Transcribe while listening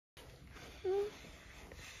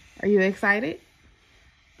Are you excited?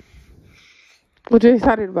 What you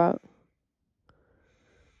excited about?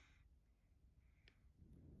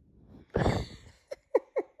 Gotta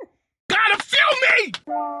feel me!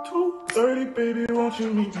 2:30, baby, won't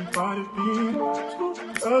you meet me by the beam?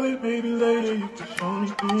 Too early, baby, later you can show me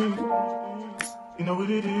things. You know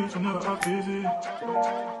what it is whenever I visit.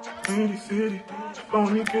 Windy city,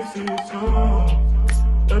 blowing me kisses.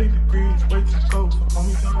 30 degrees, way too cold, so hold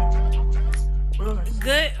me tight.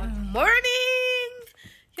 Good morning,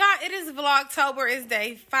 y'all. It is Vlogtober. It's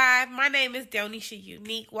day 5. My name is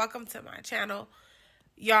Delnishaunique. Welcome to my channel,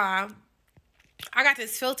 y'all. I got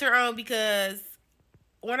this filter on because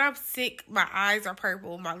when I'm sick, my eyes are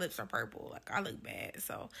purple, my lips are purple. Like, I look bad,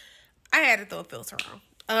 so I had to throw a filter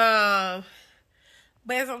on.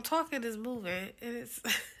 But as I'm talking, it's moving, and it's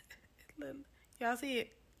y'all see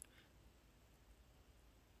it.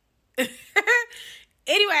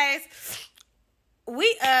 Anyways,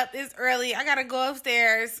 we up. It's early. I gotta go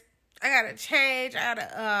upstairs. I gotta change.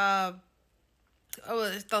 I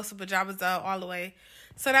gotta throw some pajamas on all the way,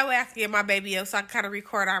 so that way I can get my baby up, so I can kind of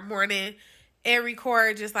record our morning and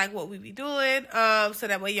record just like what we be doing, so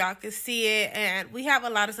that way y'all can see it. And we have a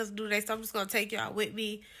lot of stuff to do today, so I'm just gonna take y'all with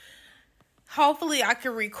me. Hopefully I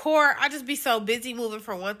can record. I just be so busy moving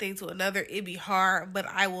from one thing to another, it'd be hard, but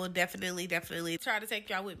I will definitely try to take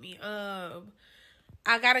y'all with me.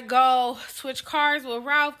 I gotta go switch cars with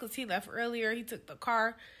Ralph because he left earlier. He took the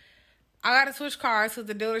car. I gotta switch cars because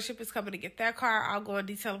the dealership is coming to get that car. I'll go in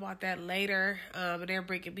detail about that later. And they're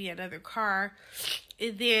bringing me another car.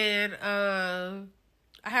 And then I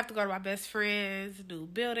have to go to my best friend's new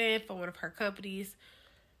building for one of her companies.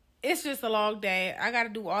 It's just a long day. I gotta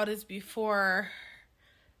do all this before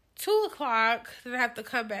 2 o'clock. Then I have to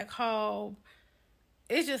come back home.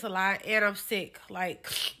 It's just a lot. And I'm sick. Like,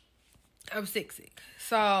 I'm sick.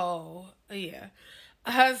 So, yeah.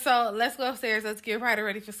 So, let's go upstairs. Let's get Ryder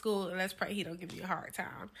ready for school. And let's pray he don't give me a hard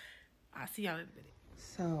time. I'll see y'all in a minute.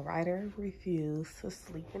 So, Ryder refused to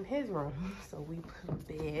sleep in his room. So, we put a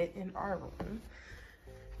bed in our room.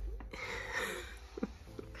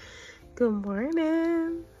 Good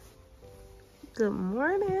morning. Good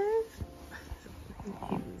morning.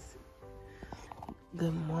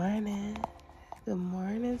 Good morning. Good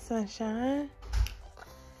morning, sunshine.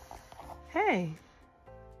 Hey.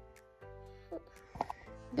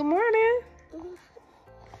 Good morning.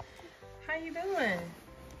 How you doing?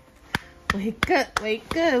 Wake up,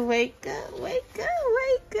 wake up, wake up, wake up,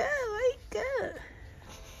 wake up, wake up.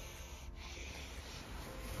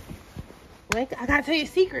 Wake up. I gotta tell you a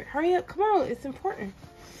secret. Hurry up. Come on. It's important.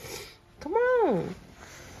 Come on.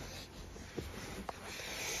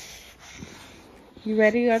 You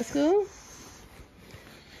ready to go to school?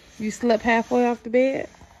 You slept halfway off the bed?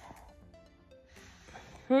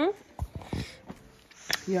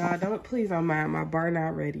 Y'all, please don't mind my bar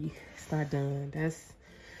not ready. It's not done. That's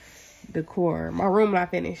decor. My room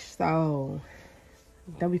not finished, so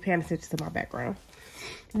don't be paying attention to my background.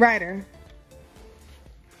 Ryder,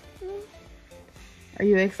 are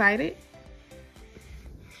you excited?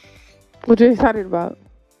 What you excited about?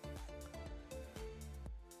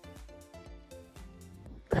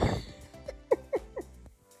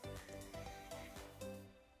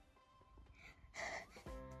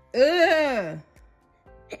 Ugh.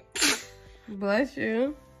 Bless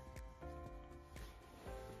you.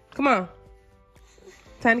 Come on.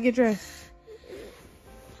 Time to get dressed.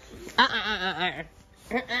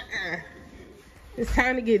 It's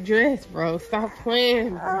time to get dressed, bro. Stop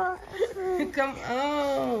playing. Come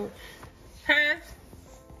on. Huh?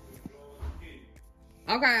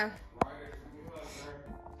 Okay.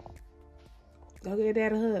 Go get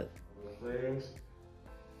Dad a hug. Friends?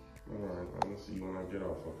 Alright, I'm gonna see you when I get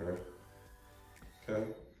off, okay? Okay?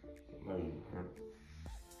 Love you, huh?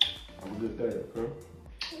 Have a good day, okay?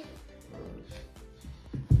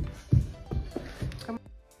 Alright.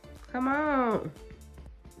 Come on.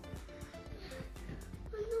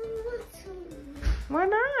 Why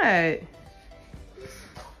not?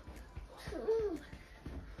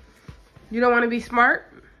 You don't want to be smart?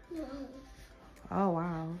 No. Oh,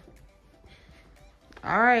 wow.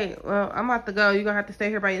 All right. Well, I'm about to go. You're going to have to stay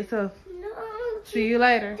here by yourself. No. See you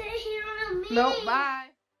later. Stay here on me. Nope. Bye.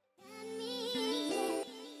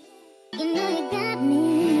 You know you got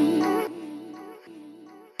me.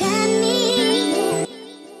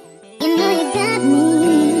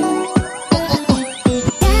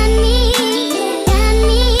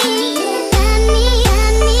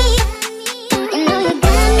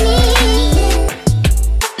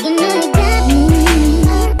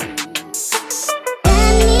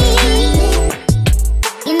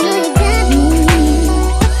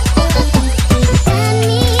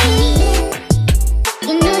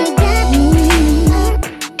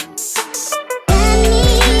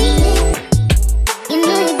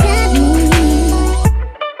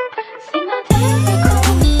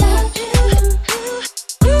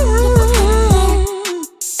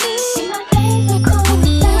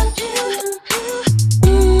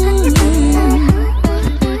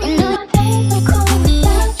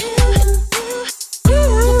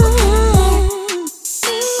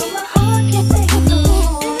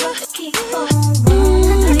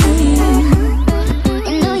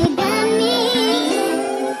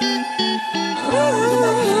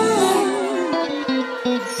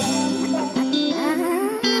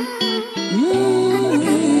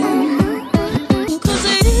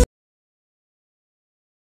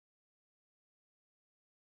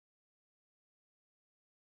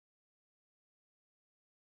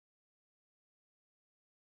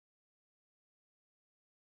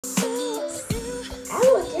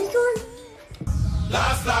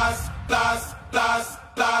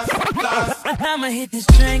 I'ma hit this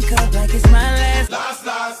drink up like it's my last.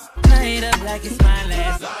 Night up like it's my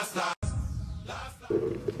last.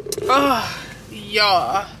 Oh,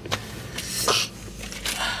 y'all.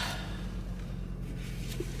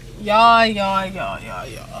 Y'all.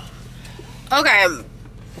 Okay.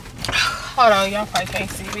 Hold on, y'all probably can't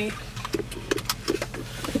see me.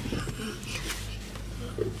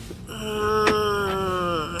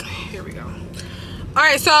 Here we go.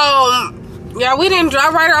 Alright, so yeah, we didn't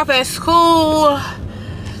drop Ryder off at school.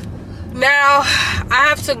 Now I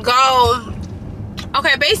have to go.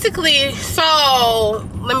 Okay, basically, so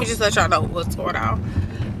let me just let y'all know what's going on.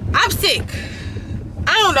 I'm sick.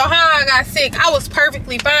 I don't know how I got sick. I was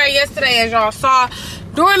perfectly fine yesterday, as y'all saw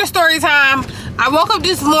during the story time. I woke up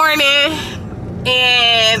this morning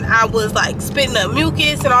and I was like spitting up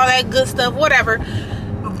mucus and all that good stuff, whatever.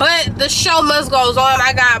 But the show must goes on.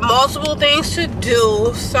 I got multiple things to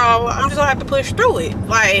do, so I'm just gonna have to push through it.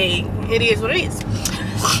 Like, it is what it is.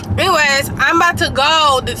 Anyways, I'm about to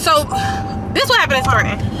go. So this is what happened this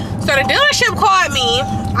morning. So the dealership called me.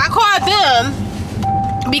 I called them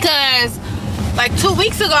because like 2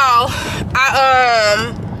 weeks ago,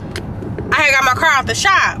 I had got my car out the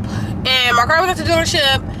shop and my car was at the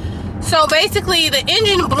dealership. So basically the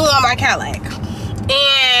engine blew on my Cadillac,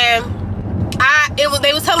 and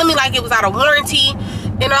they was telling me like it was out of warranty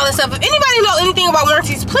and all this stuff. If anybody know anything about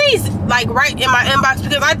warranties, please like write in my inbox,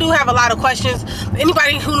 because I do have a lot of questions.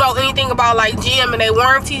 Anybody who know anything about like GM and their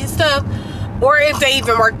warranties and stuff, or if they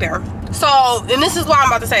even work there. So, and this is why I'm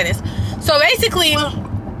about to say this. So basically,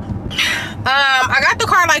 I got the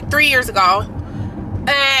car like 3 years ago,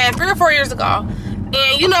 and 3 or 4 years ago,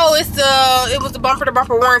 and you know it was the bumper to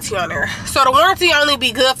bumper warranty on there. So the warranty only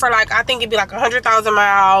be good for like, I think it'd be like 100,000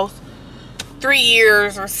 miles, 3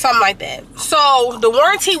 years or something like that. So the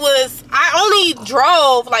warranty was, I only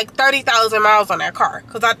drove like 30,000 miles on that car,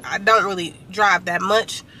 because I don't really drive that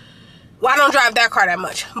much. Well, I don't drive that car that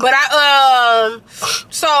much, but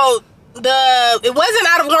so it wasn't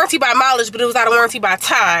out of warranty by mileage, but it was out of warranty by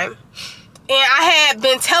time. And I had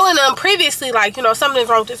been telling them previously, like, you know, something's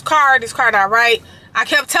wrong with this car not right. I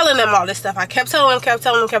kept telling them all this stuff. I kept telling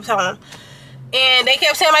them. And they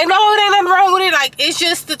kept saying, like, no, there ain't nothing wrong with it. Like, it's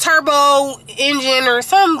just the turbo engine or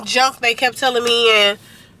some junk they kept telling me, and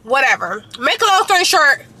whatever. Make a long story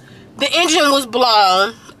short, the engine was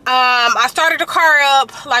blown. I started the car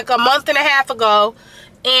up like a month and a half ago,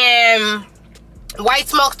 and white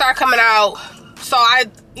smoke started coming out. So I,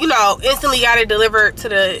 you know, instantly got it delivered to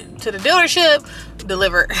the dealership.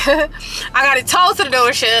 I got it towed to the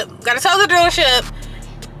dealership.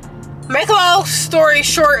 Make a long story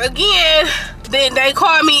short again, then they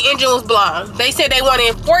called me, engine was blown. They said they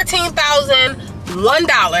wanted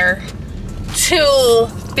 $14,001 to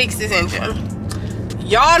fix this engine.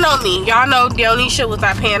 Y'all know me. Y'all know Delnisha was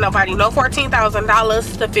not paying nobody no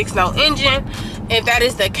 $14,000 to fix no engine. If that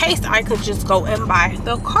is the case, I could just go and buy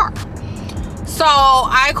the car. So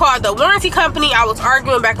I called the warranty company. I was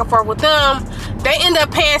arguing back and forth with them. They ended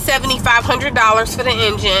up paying $7,500 for the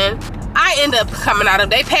engine. I end up coming out of,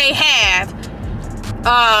 they pay half.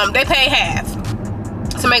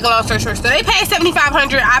 To make a long story short. So they paid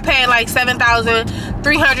 $7,500. I paid like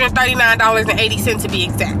 $7,339.80 to be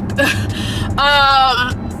exact.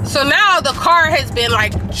 So now the car has been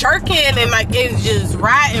like jerking and like it's just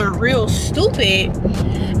riding real stupid.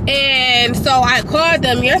 And so I called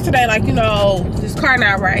them yesterday, like, you know, this car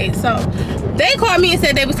not right. So they called me and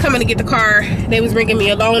said they was coming to get the car. They was bringing me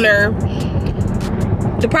a loaner.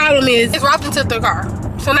 The problem is, Ralph took the car.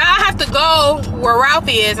 So now I have to go where Ralph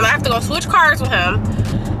is, and I have to go switch cars with him,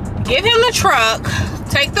 give him the truck,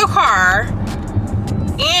 take the car,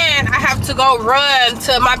 and I have to go run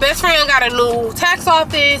to, my best friend got a new tax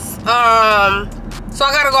office. So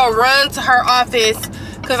I gotta go run to her office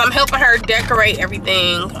because I'm helping her decorate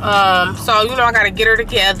everything. So, you know, I gotta get her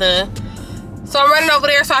together. So I'm running over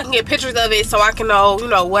there so I can get pictures of it, so I can know, you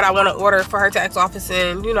know, what I want to order for her tax office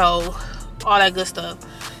and, you know, all that good stuff.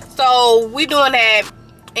 So we doing that,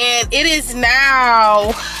 and it is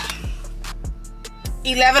now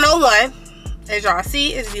 11:01. As y'all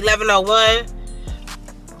see, it's 11:01.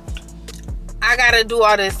 I gotta do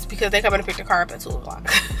all this because they coming to pick the car up at 2 o'clock.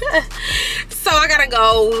 So I gotta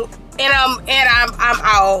go, and I'm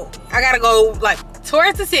out. I gotta go like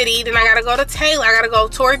towards the city, then I gotta go to Taylor. I gotta go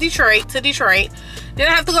towards Detroit, then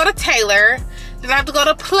I have to go to Taylor, then I have to go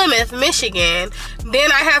to Plymouth, Michigan,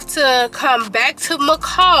 then I have to come back to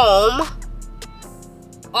Macomb,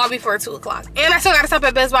 all before 2 o'clock. And I still gotta stop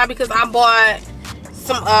at Best Buy because I bought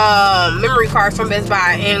some memory cards from Best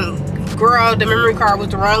Buy, and girl, the memory card was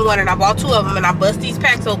the wrong one, and I bought 2 of them, and I bust these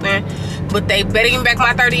packs open, but they better give me back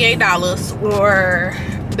my $38, or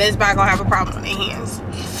Best Buy gonna have a problem on their hands.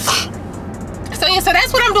 So yeah, so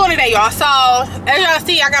that's what I'm doing today, y'all. So as y'all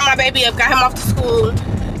see, I got my baby up, got him off to school.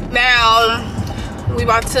 Now we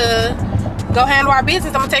about to go handle our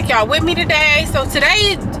business. I'm gonna take y'all with me today. So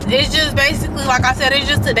today is just basically, like I said, it's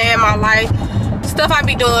just a day in my life, stuff I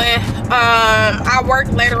be doing. I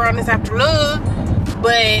work later on this afternoon,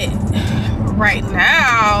 but right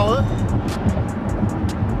now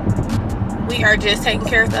we are just taking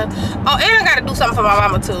care of stuff. Oh, and I gotta do something for my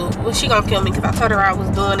mama too. Well, she gonna kill me because I told her I was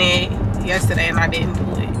doing it yesterday and I didn't do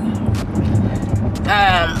it.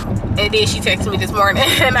 And then she texted me this morning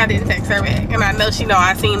and I didn't text her back, and I know she know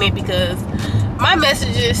I seen it because my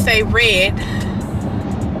messages say read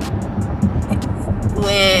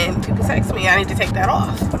when people text me. I need to take that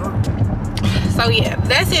off. So yeah,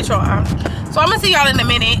 that's it, y'all. So I'm gonna see y'all in a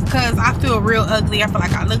minute because I feel real ugly. I feel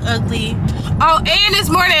like I look ugly. Oh, and this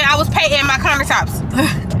morning I was painting my countertops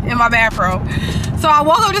in my bathroom. So I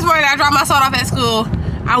woke up this morning, I dropped my son off at school.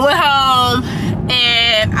 I went home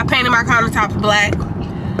and I painted my countertops black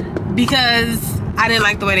because I didn't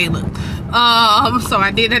like the way they looked. So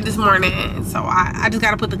I did that this morning. So I just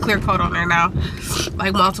gotta put the clear coat on there now,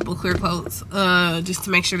 like multiple clear coats, just to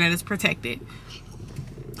make sure that it's protected.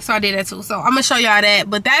 So I did that too. So I'm gonna show y'all that,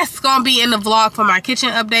 but that's gonna be in the vlog for my kitchen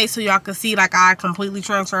update, so y'all can see like I completely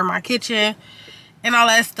transferred my kitchen and all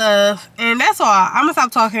that stuff. And that's all. I'm gonna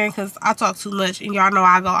stop talking because I talk too much, and y'all know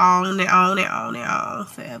I go on and on and on and on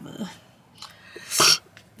forever.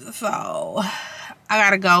 So I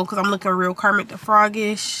gotta go because I'm looking real Kermit the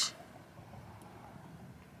Frog-ish.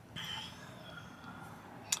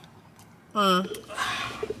 Alright,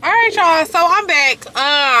 y'all, so I'm back.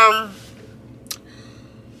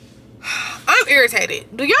 I'm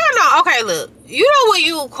irritated. Do y'all know? Okay, look, you know when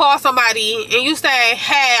you call somebody and you say,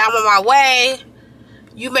 hey, I'm on my way,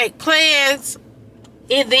 you make plans,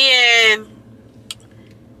 and then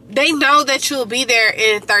they know that you'll be there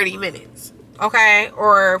in 30 minutes, okay,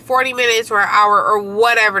 or 40 minutes or an hour or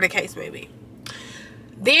whatever the case may be.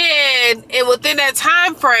 Then, and within that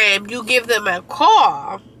time frame, you give them a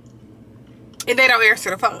call and they don't answer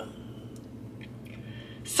the phone.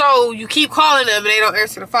 So you keep calling them and they don't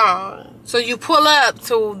answer the phone. So you pull up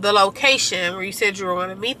to the location where you said you were going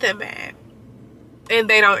to meet them at, and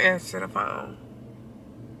they don't answer the phone.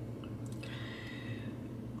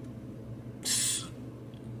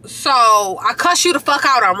 So I cuss you the fuck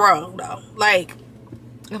out, I'm wrong though. Like,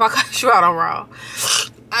 if I cuss you out, I'm wrong.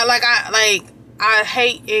 I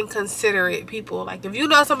hate inconsiderate people. Like, if you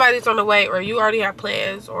know somebody's on the way, or you already have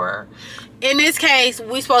plans, or in this case,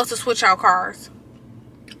 we supposed to switch out cars.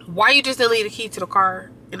 Why you just didn't leave the key to the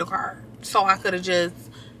car in the car? So I could have just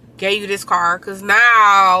gave you this car. Because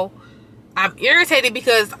now I'm irritated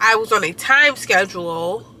because I was on a time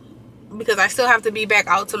schedule, because I still have to be back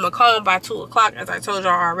out to Macomb by 2 o'clock, as I told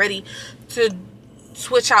y'all already, to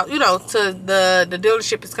switch out, you know, to the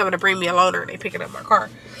dealership is coming to bring me a loaner and they picking up my car.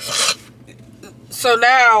 So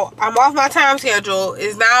now I'm off my time schedule.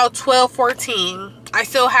 It's now 12:14. I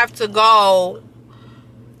still have to go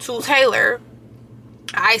to Taylor.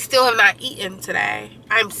 I still have not eaten today.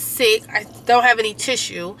 I'm sick. I don't have any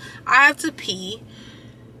tissue. I have to pee.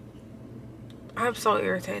 I'm so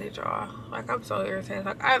irritated, y'all. Like, I'm so irritated.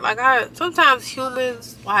 I sometimes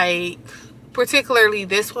humans, like, particularly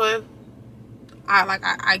this one,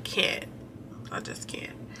 I can't. I just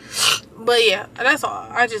can't. But yeah, that's all.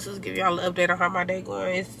 I just was giving y'all an update on how my day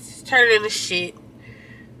going. It's turning into shit.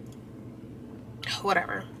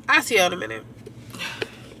 Whatever. I'll see y'all in a minute.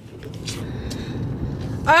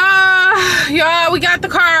 Y'all, we got the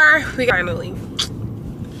car. We finally.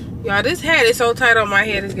 Y'all, this hat is so tight on my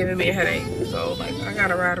head, it's giving me a headache. So, like, I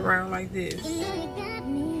gotta ride around like this.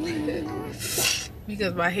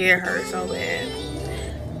 Because my hair hurts so bad.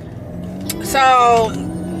 So,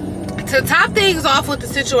 to top things off with the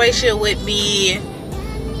situation with me,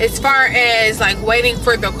 as far as, like, waiting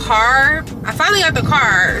for the car, I finally got the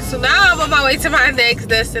car. So, now I'm on my way to my next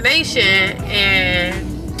destination, and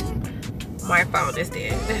my phone is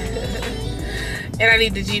dead. And I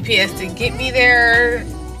need the GPS to get me there.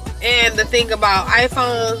 And the thing about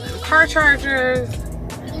iPhones and car chargers,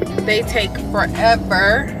 they take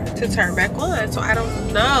forever to turn back on. So I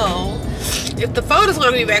don't know if the phone is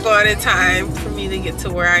going to be back on in time for me to get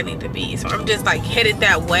to where I need to be. So I'm just like headed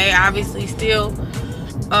that way, obviously still.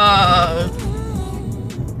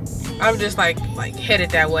 I'm just like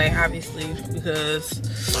headed that way, obviously, because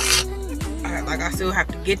I still have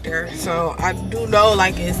to get there. So I do know,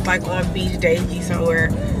 like, it's like on Beach Daily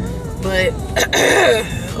somewhere, but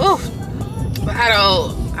oof, but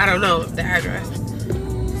I I don't know the address.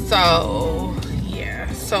 So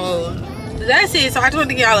yeah, so that's it. So I just wanted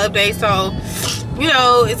to give y'all an update. So, you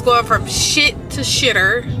know, it's going from shit to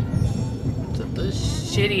shitter. To the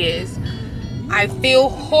shittiest. I feel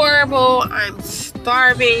horrible. I'm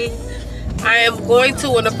starving. I am going to,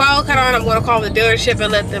 when the phone cut on, I'm going to call the dealership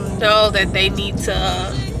and let them know that they need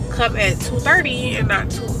to come at 2:30 and not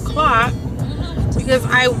 2 o'clock, because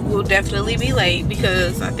I will definitely be late,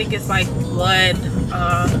 because I think it's like 1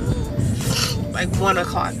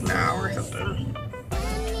 o'clock now or something.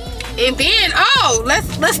 And then, oh,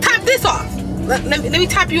 let's top this off. Let me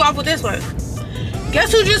top you off with this one.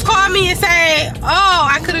 Guess who just called me and said, oh,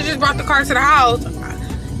 I could have just brought the car to the house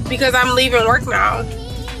because I'm leaving work now.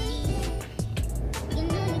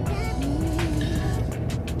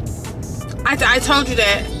 I told you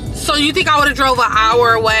that. So you think I would have drove an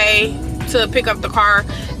hour away to pick up the car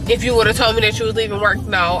if you would have told me that you was leaving work?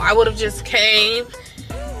 No, I would have just came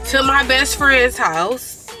to my best friend's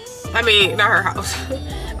house. I mean, not her house.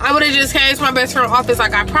 I would have just came to my best friend's office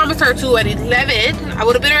like I promised her to at 11. I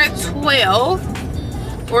would have been there at 12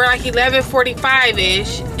 or like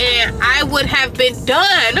 11:45-ish, and I would have been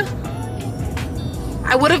done.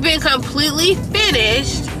 I would have been completely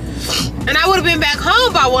finished, and I would have been back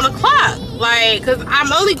home by 1 o'clock. Like, because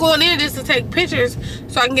I'm only going in just to take pictures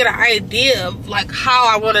so I can get an idea of like how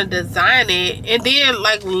I want to design it, and then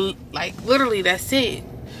like literally that's it.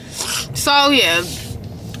 So yeah,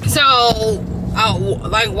 so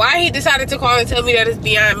like why he decided to call and tell me that is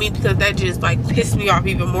beyond me, because that just like pissed me off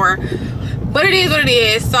even more. But it is what it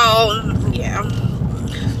is. So yeah,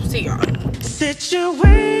 see y'all.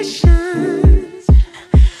 Situations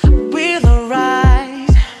will arise.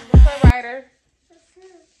 What's up, Ryder?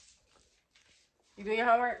 You doing your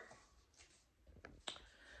homework?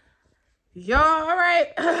 Y'all, all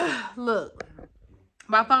right. Look,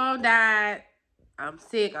 my phone died. I'm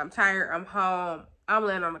sick. I'm tired. I'm home. I'm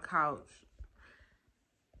laying on the couch.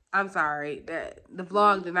 I'm sorry that the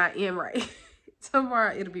vlog did not end right.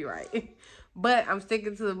 Tomorrow it'll be right. But I'm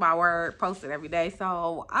sticking to my word, posting every day.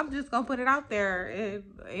 So I'm just going to put it out there.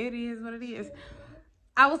 It is what it is.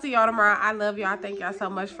 I will see y'all tomorrow. I love y'all. Thank y'all so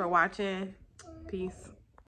much for watching. Peace.